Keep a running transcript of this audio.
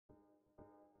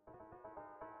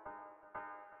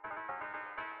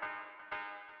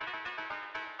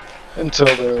until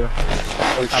they're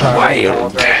like trying to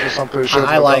apologize or something.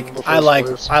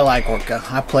 I like Orca.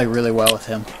 I play really well with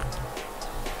him.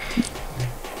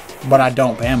 But I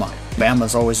don't Bama.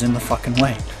 Bama's always in the fucking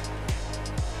way.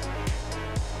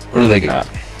 What do they got?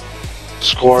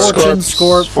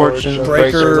 Fortune,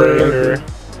 Breaker.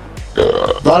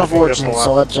 A lot of Fortune,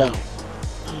 so watch out.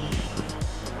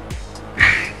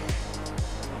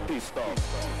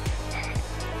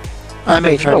 I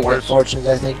may try to get Fortunes,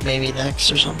 I think, maybe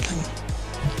next or something.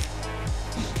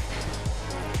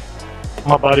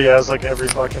 My buddy has like every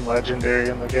fucking legendary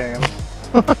in the game.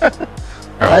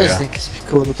 I just think it's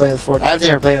cool to play with Fortune. I've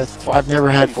never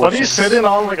had Fortune. But he's sitting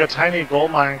on like a tiny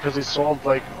gold mine because he sold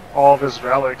like all of his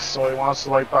relics, so he wants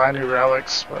to like buy new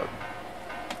relics, but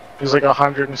he's like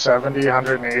 170,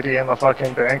 180 in the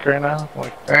fucking bank right now. I'm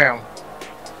like, damn.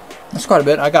 That's quite a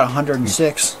bit. I got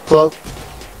 106. Cloak.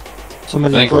 I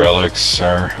think relics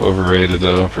are overrated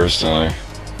though, personally.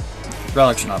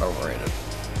 Relics are not overrated.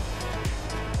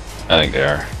 I think they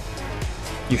are.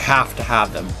 You have to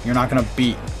have them. You're not going to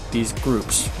beat these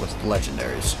groups with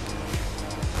legendaries.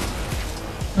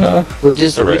 We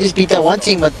just beat that one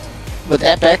team with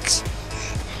Epics.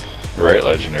 Right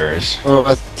legendaries. Or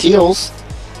with Teals.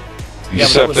 You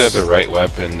just have to have the right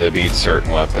weapon to beat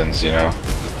certain weapons, you know?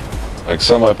 Like,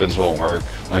 some weapons won't work.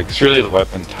 Like, it's really the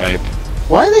weapon type.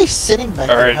 Why are they sitting back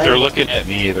there? Alright, they're looking at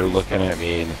me. They're looking at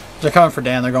me. They're coming for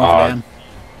Dan. They're going for Dan.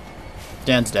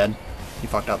 Dan's dead. He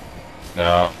fucked up.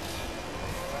 No.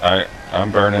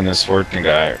 I'm burning this Fortune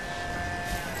guy.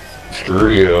 Screw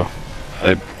you.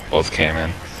 They both came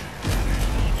in.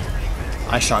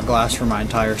 I shot glass for mine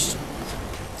tires.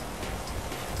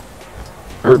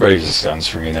 Everybody just guns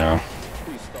for me now.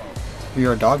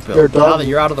 You're a dog build. Now that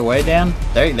you're out of the way, Dan,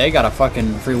 they got a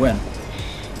fucking free win.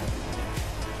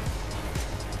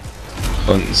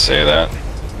 Wouldn't say that.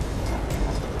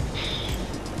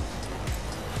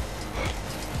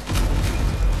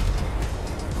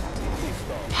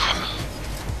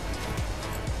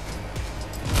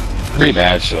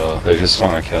 Rematch though, they just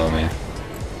want to kill me.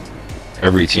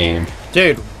 Every team.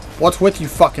 Dude, what's with you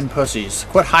fucking pussies?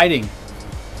 Quit hiding.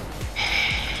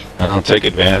 I don't take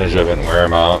advantage of it and wear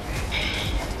them out.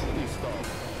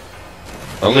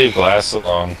 Don't leave glass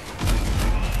alone.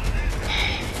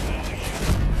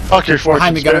 Fuck your Fortune.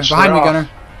 Behind me, Gunner. Behind me, Gunner.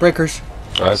 Breakers.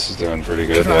 Glass is doing pretty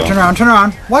good though. Turn around, turn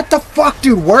around. What the fuck,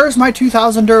 dude? Where's my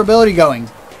 2000 durability going?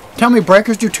 Tell me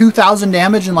breakers do 2000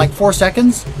 damage in like 4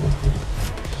 seconds?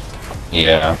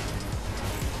 Yeah.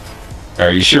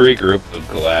 Alright, you should regroup with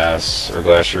glass, or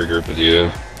glass should regroup with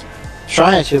you.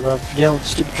 Trying to, but you know,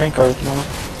 stupid drink card, you know.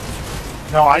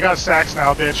 No, I got stacks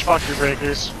now, bitch. Fuck your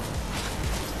breakers.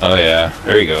 Oh yeah,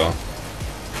 there you go.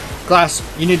 Glass,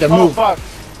 you need to move. Fuck.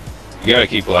 You gotta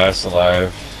keep glass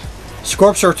alive.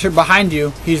 Scorps are behind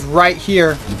you. He's right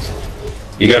here.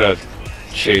 You gotta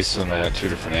chase him at 2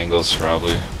 different angles,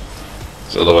 probably.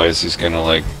 So otherwise he's gonna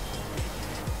like...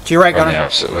 To your right, Gunner. Run the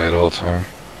opposite way the whole time.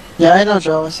 Yeah, I know,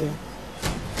 Joe. I see him.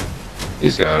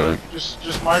 He's got it.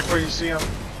 Just mark where you see him.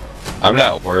 I'm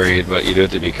not worried, but you do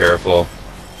have to be careful.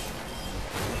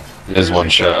 There's one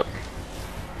shot.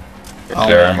 Right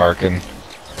there, I'm marking.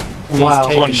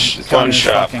 Wow. One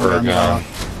shot per gun.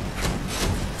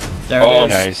 There it is.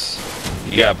 Nice.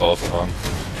 You got both of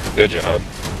them. Good job.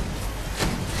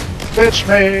 Bitch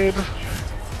made.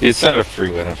 It's not a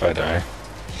free win if I die.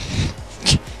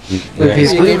 We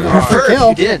prefer if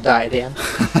you didn't die, Dan.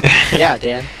 Yeah,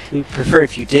 Dan. We prefer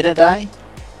if you didn't die.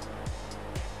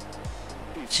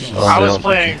 Jeez. I was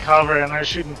playing cover and they're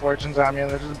shooting fortunes at me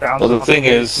and they're just bouncing. Well, the thing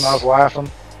is, and I was laughing.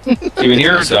 When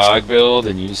you're a dog build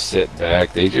and you sit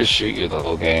back, they just shoot you the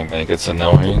whole game. Like, it's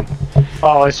annoying.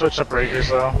 Oh, I switched up breakers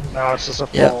though. Now it's just a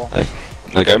full. Yeah.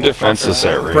 Like I'm defenseless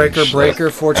at range. Breaker,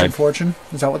 fortune.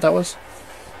 Is that what that was?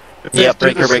 Yeah,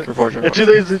 breaker, fortune.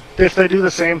 If they do the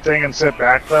same thing and sit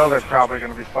back though, they're probably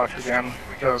gonna be fucked again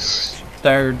because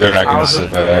they're not gonna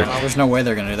sit back. There's no way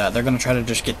they're gonna do that. They're gonna try to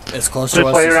just get as close to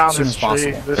us as soon as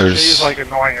possible. This tree's like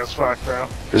annoying as fuck, bro.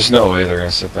 There's no way they're gonna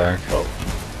sit back.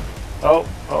 Oh.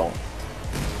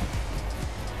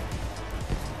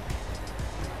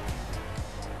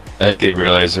 I think they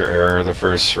realize their error the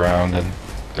first round and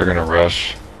they're gonna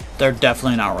rush. They're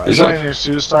definitely not rushing. Is that your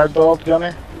suicide build,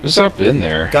 Gunner? Who's up in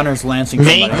there? Gunner's lancing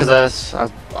me, because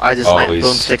I just might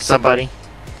boomstick somebody.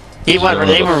 They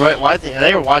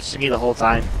were watching me the whole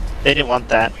time. They didn't want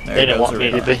that. They didn't want me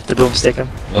to boomstick him.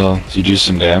 Well, did you do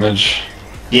some damage?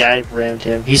 Yeah, I rammed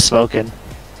him. He's smoking.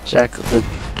 Jack, the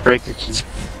breaker,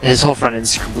 his whole front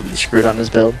end's completely screwed on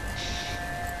his build.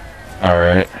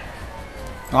 Alright.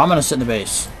 Well, I'm gonna sit in the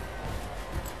base.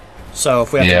 So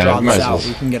if we have to draw this out,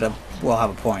 we'll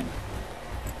have a point.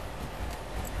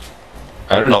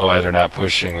 I don't know why they're not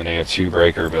pushing when they have 2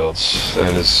 breaker builds.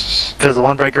 That is because the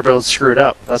one breaker build screwed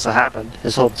up. That's what happened.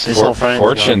 His whole front.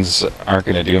 Fortunes aren't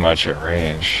going to do much at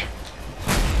range.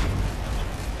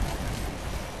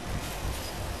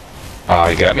 Oh,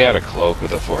 he got me out of cloak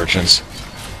with the Fortunes.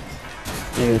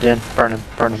 You did. Burn him.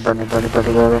 Burn him. Burn him. Burn him. Burn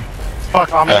him. Burn him.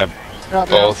 Fuck, I have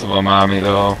both of them on me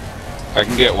though. I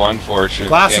can get 1 Fortune.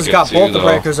 Glass has got 2, both the though.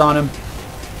 breakers on him.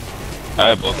 I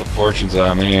have both the Fortunes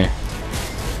on me.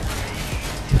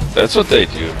 That's what they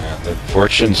do, man. The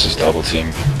Fortunes just double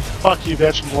team. Fuck you,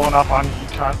 bitch. I'm blowing up on you,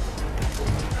 cunt.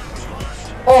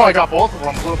 Oh, I got both of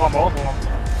them. Blew up on both of them.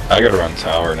 I gotta run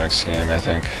tower next game, I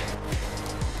think.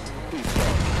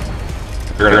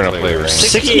 We're gonna play range.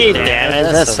 68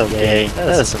 damage. That's so gay.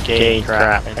 That's some gay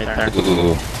crap right there.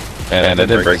 Ooh. And I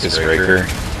didn't break this breaker.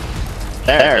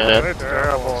 There. They're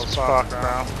terrible as fuck,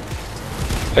 bro.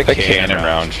 That cannon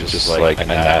round should just like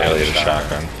annihilate a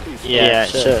shotgun. Yeah,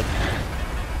 it should.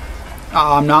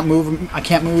 Oh, I'm not moving. I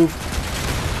can't move.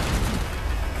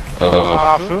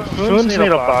 Oh. Foons need a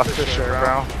buff for sure,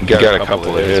 bro. You got a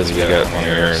couple of his, we got one of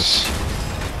yours.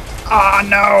 Ah,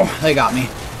 no. They got me.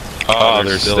 Oh,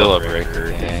 there's still a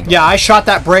breaker. Dang. Yeah, I shot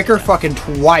that breaker fucking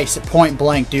twice at point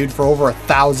blank, dude, for over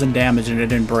 1,000 damage and it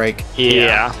didn't break.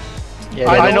 Yeah.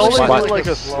 I know they do like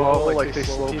a slow, like they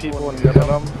slow people and hit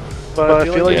them. But I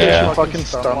feel like they should fucking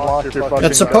stun lock your fucking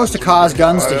It's supposed to cause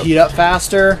guns to heat up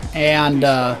faster and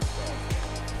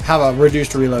have a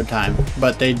reduced reload time.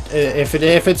 But they, if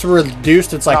it's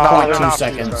reduced, it's like 0.2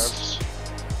 seconds.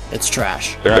 It's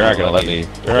trash. They're not gonna let me.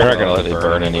 They're not gonna let me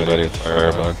burn anybody with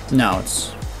firebug. No,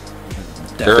 it's.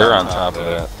 They're on top of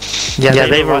that. Yeah,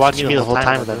 they were watching me the whole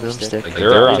time with that boomstick. Like,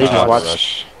 they're on They just top of watched.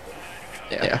 rush.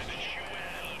 Yeah.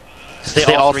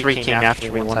 They all three came after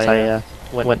me once I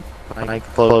when I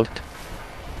cloaked.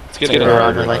 It's getting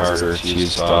harder and harder to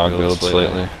use dog builds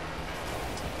lately.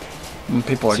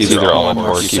 People are It's either all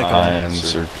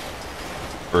porcupines or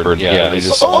yeah, they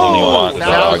just only want the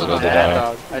dog build to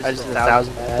die. I just did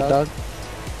 1,000 bad dog.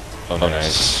 Oh,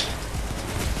 nice.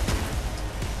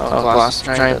 Oh, Glass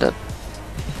trying to.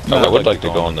 Oh, I would like to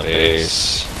go on the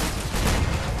base.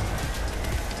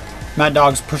 Mad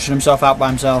Dog's pushing himself out by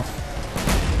himself.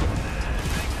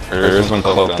 There's one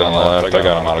cloaked on the left. I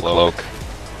got him out of cloak.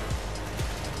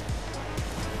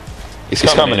 He's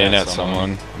coming in at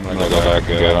someone. I'm gonna go back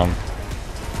and get him.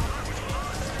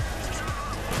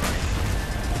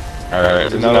 Alright,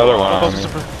 there's another one on me.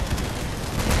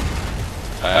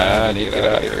 I need to get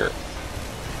out of here.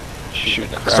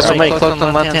 Shooting the crap. Somebody cloaked on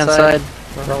the left hand side.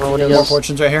 More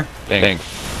fortunes right here. Thank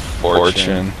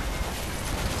Fortune.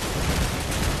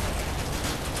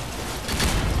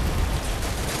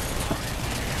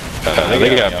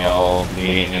 They got me all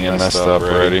mean and messed up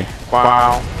already.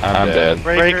 Wow. I'm dead.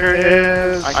 Breaker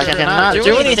is. I cannot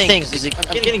do anything because I'm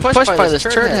getting pushed by this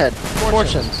turd head.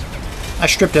 Fortunes. I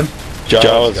stripped him.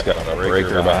 Jawa's got a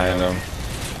breaker behind him.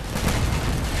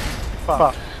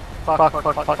 Fuck. Fuck.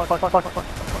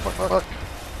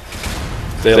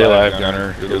 Stay alive,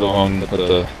 Gunner. You're the one that put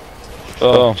the.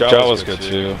 Oh, Jawa's good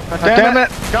too. Damn it!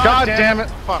 God damn it!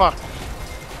 Fuck.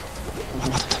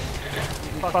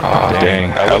 Oh,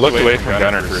 dang. I looked away from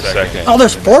Gunner for a second. Oh,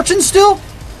 there's fortune still?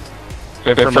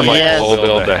 From like full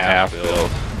build to half build.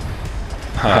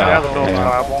 Yeah, the build's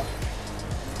viable.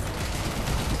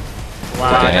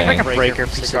 Wow, I think a breaker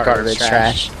piece of garbage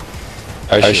trash.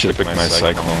 I should have picked my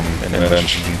Cyclone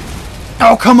invention.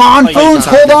 Oh, come on, Foons,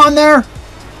 hold on there!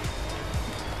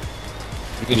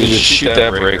 You can just shoot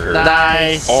that breaker.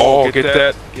 Nice. Oh, get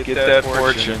that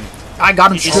Fortune. I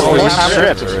got him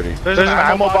stripped. Already. There's an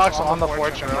ammo box on the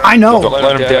fortune. I know. Don't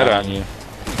let him dead on you.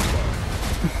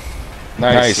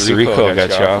 Nice, the recoil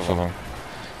got you off of him.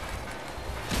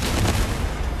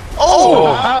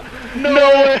 Oh! No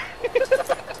way!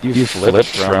 You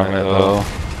flipped from it though.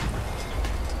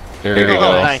 There you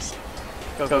go. Nice.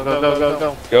 Go.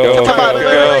 Go.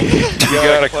 You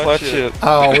gotta clutch it.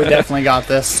 Oh, we definitely got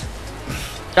this.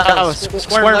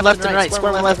 Square left and right.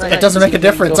 Square left and right. It doesn't make a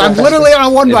difference. I'm literally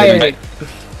on 1x8.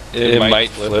 It might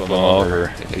flip him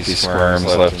over if he squirms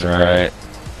left and right.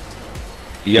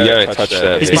 You gotta touch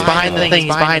that base. He's behind the thing.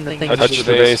 He's behind the thing. Touch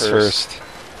the base first.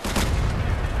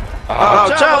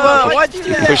 Oh, Jawa! Why'd you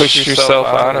do that? Push yourself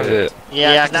out of it.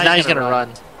 Yeah, now he's gonna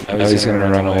run. Now he's gonna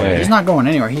run away. He's not going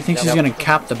anywhere. He thinks he's gonna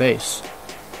cap the base.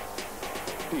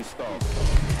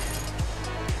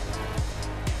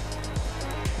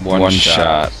 One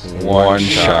shot. One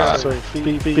shot.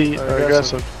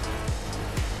 Aggressive.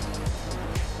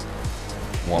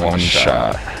 One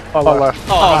shot. Oh, left.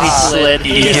 Oh, he slid.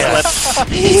 He slipped.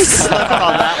 He slipped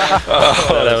on that one.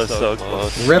 Oh, that was so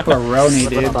close. Ripperoni,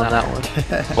 dude. On that one.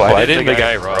 Why didn't the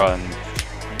guy run?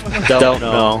 Don't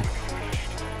know.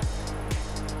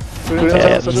 Dude,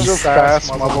 that's such a fast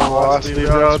muzzle velocity,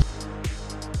 bro.